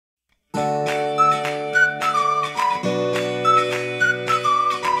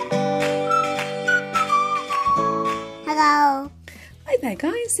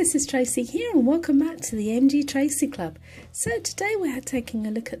guys, this is Tracy here and welcome back to the MGTracey Club. So today we are taking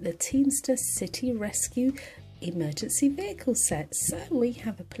a look at the Teamster City Rescue emergency vehicle set. So we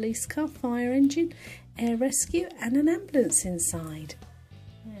have a police car, fire engine, air rescue and an ambulance inside.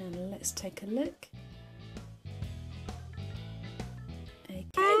 And let's take a look. Okay,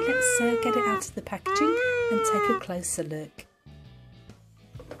 let's get it out of the packaging and take a closer look.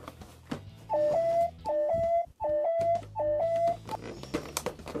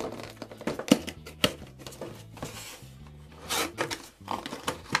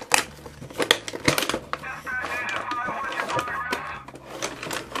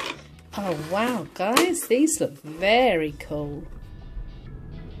 Oh wow guys, these look very cool.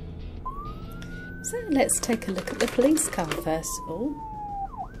 So let's take a look at the police car first of all.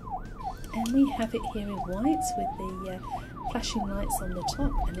 And we have it here in white with the flashing lights on the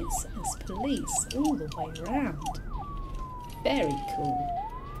top, and it says police all the way round. Very cool.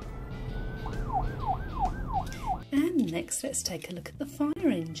 And next let's take a look at the fire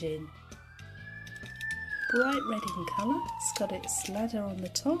engine. Bright red in colour, it's got its ladder on the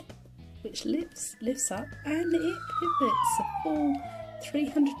top which lifts up and it pivots a full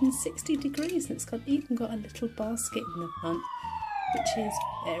 360 degrees, and it's even got a little basket in the front, which is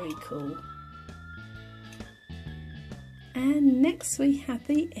very cool. And next we have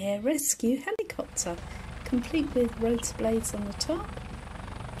the air rescue helicopter, complete with rotor blades on the top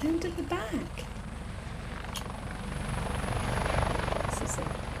and at the back. This is a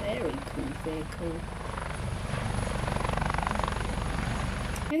very cool vehicle.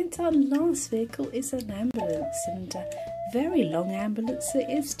 And our last vehicle is an ambulance, and a very long ambulance it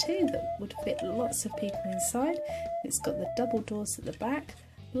is too, that would fit lots of people inside. It's got the double doors at the back,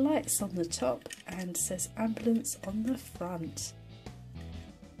 lights on the top, and says ambulance on the front.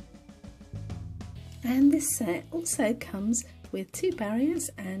 And this set also comes with 2 barriers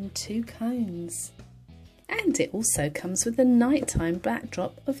and 2 cones. And it also comes with a nighttime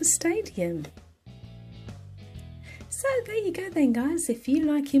backdrop of a stadium. So there you go then guys, if you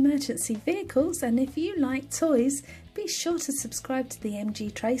like emergency vehicles and if you like toys, be sure to subscribe to the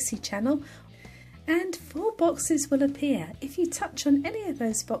MGTracey channel, and 4 boxes will appear. If you touch on any of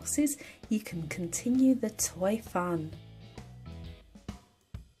those boxes, you can continue the toy fun.